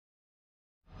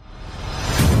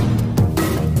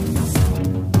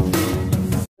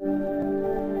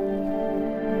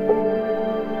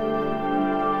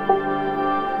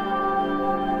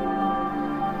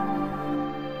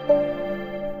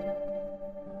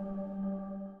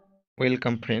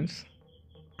Welcome friends.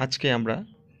 আজকে আমরা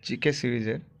GK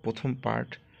সিরিজের প্রথম পার্ট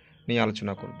নিয়ে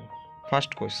আলোচনা করব।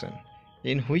 First question,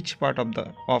 in which part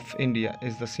of India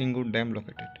is the Singur dam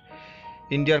located?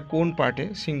 ইন্ডিয়ার কোন পার্টে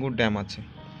সিঙ্গুর ড্যাম আছে?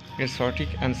 এর সঠিক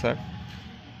অ্যান্সার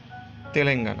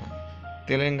তেলেঙ্গানা।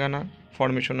 তেলেঙ্গানা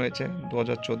ফর্মেশন হয়েছে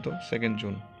 2014 2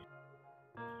 জুন।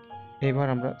 এবার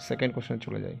আমরা সেকেন্ড কোয়েশ্চেনে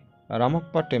চলে যাই।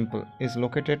 রামাপ্পা temple is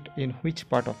located in which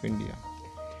part of India?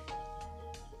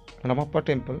 রামাপ্পা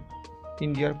temple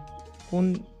ইন্ডিয়ার কোন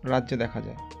রাজ্যে দেখা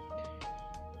যায়?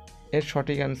 এর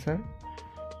সঠিক অ্যান্সার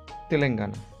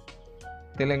তেলেঙ্গানা।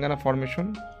 তেলেঙ্গানা ফর্মেশন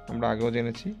আমরা আগেও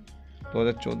জেনেছি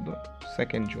 2014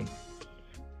 2 জুন।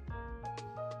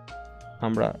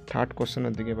 আমরা থার্ড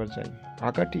কোশ্চেনের দিকে এবার যাই।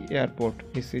 Agatti airport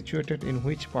is situated in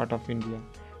which part of India?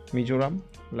 Mizoram,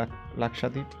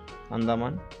 Lakshadweep,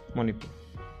 Andaman, Manipur.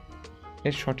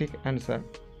 এর সঠিক অ্যান্সার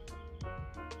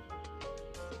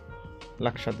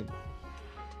লাক্ষাদ্বীপ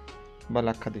বা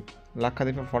লাক্ষাদ্বীপ।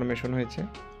 লাক্ষাদ্বীপের ফর্মেশন হয়েছে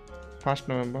 1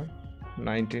 November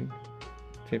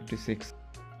 1956।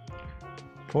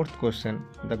 Fourth question,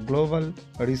 the Global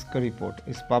Risk Report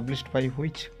is published by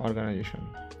which organization?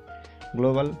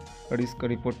 Global risk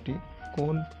রিপোর্টটি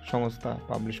কোন সংস্থা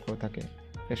পাবলিশ করে থাকে?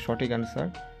 এর সঠিক অ্যান্সার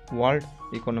ওয়ার্ল্ড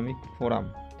ইকোনমিক ফোরাম।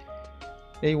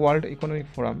 এই ওয়ার্ল্ড ইকোনমিক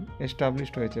ফোরাম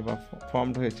এস্টাবলিশড হয়েছে বা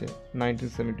ফর্মড হয়েছে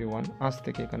 1971, আজ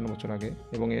থেকে 51 বছর আগে,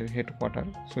 এবং এর headquarter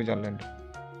Switzerland.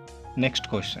 Next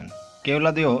question,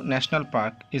 Keoladeo national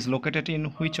park is located in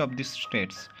which of this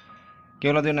states?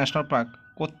 Keoladeo national park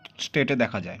কোন স্টেটে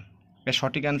দেখা যায়? এর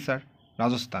সঠিক অ্যান্সার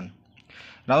রাজস্থান।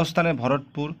 রাজস্থানের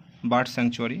ভরতপুর বার্ড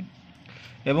স্যাংচুয়ারি,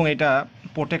 এবং এটা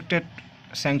প্রোটেক্টেড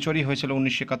স্যাংচুয়ারি হয়েছিল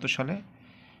 1971 সালে,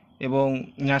 এবং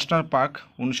ন্যাশনাল পার্ক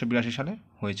 1982 সালে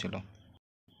হয়েছিল।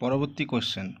 পরবর্তী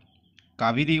question,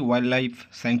 Kaveri wild life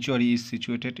sanctuary is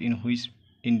situated in which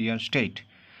Indian state?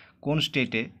 কোন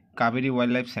স্টেটে কাবেরী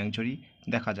ওয়াইল্ড লাইফ স্যাংচুয়ারি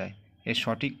দেখা যায়? এর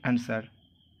সঠিক অ্যান্সার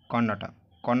কর্ণাটক।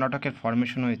 কর্ণাটকের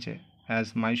ফর্মেশন হয়েছে অ্যাজ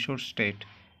মাইসোর স্টেট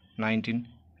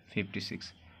 1956।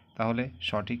 তাহলে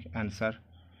সঠিক অ্যান্সার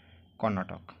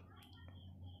কর্ণাটক।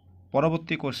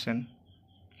 পরবর্তী question,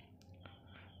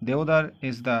 দেওদার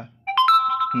is the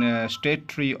state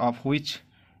tree of which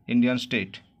Indian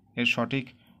state? এর সঠিক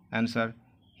answer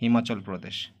Himachal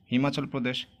Pradesh. Himachal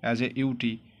Pradesh as a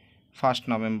UT 1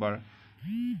 November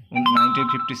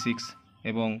 1956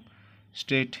 এবং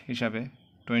স্টেট হিসাবে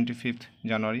 25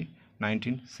 জানুয়ারি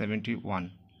 1971।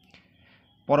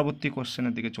 পরবর্তী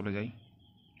কোশ্চেনের দিকে চলে যাই।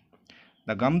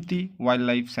 The গামতি wild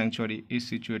life sanctuary is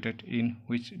situated in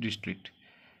which district?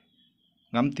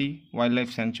 গামতি wild life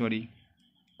sanctuary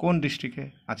কোন ডিস্ট্রিক্টে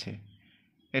আছে?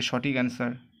 এর সঠিক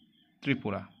অ্যান্সার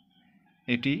ত্রিপুরা।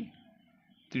 এটি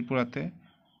ত্রিপুরাতে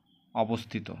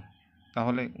অবস্থিত।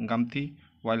 তাহলে গামতি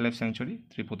ওয়াইল্ড লাইফ স্যাংচুয়ারি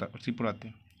ত্রিপুরাতে।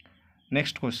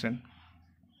 Next question,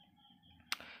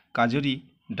 Kajari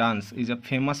dance is a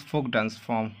famous folk dance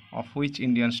form of which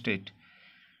Indian state?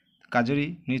 Kajari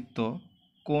নৃত্য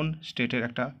কোন স্টেটের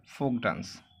একটা ফোক ডান্স?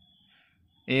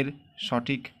 এর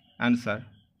সঠিক অ্যান্সার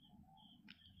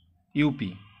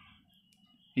ইউপি।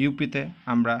 ইউপিতে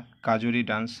আমরা কাজরি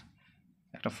ডান্স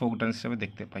একটা ফোক ডান্স হিসেবে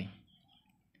দেখতে পাই।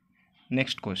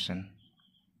 Next question,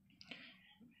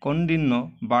 কন্ডিন্য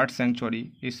bird sanctuary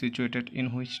is situated in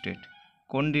which state?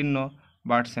 কন্ডিন্য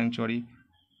bird sanctuary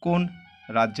কোন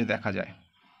রাজ্যে দেখা যায়?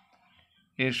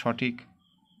 এর সঠিক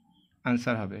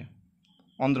অ্যান্সার হবে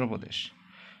অন্ধ্রপ্রদেশ।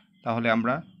 তাহলে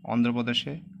আমরা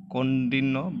অন্ধ্রপ্রদেশে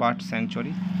কন্ডিন্য বার্ড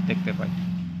স্যাংচুয়ারি দেখতে পাই।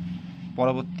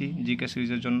 পরবর্তী জিকে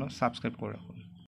সিরিজের জন্য সাবস্ক্রাইব করে রাখুন।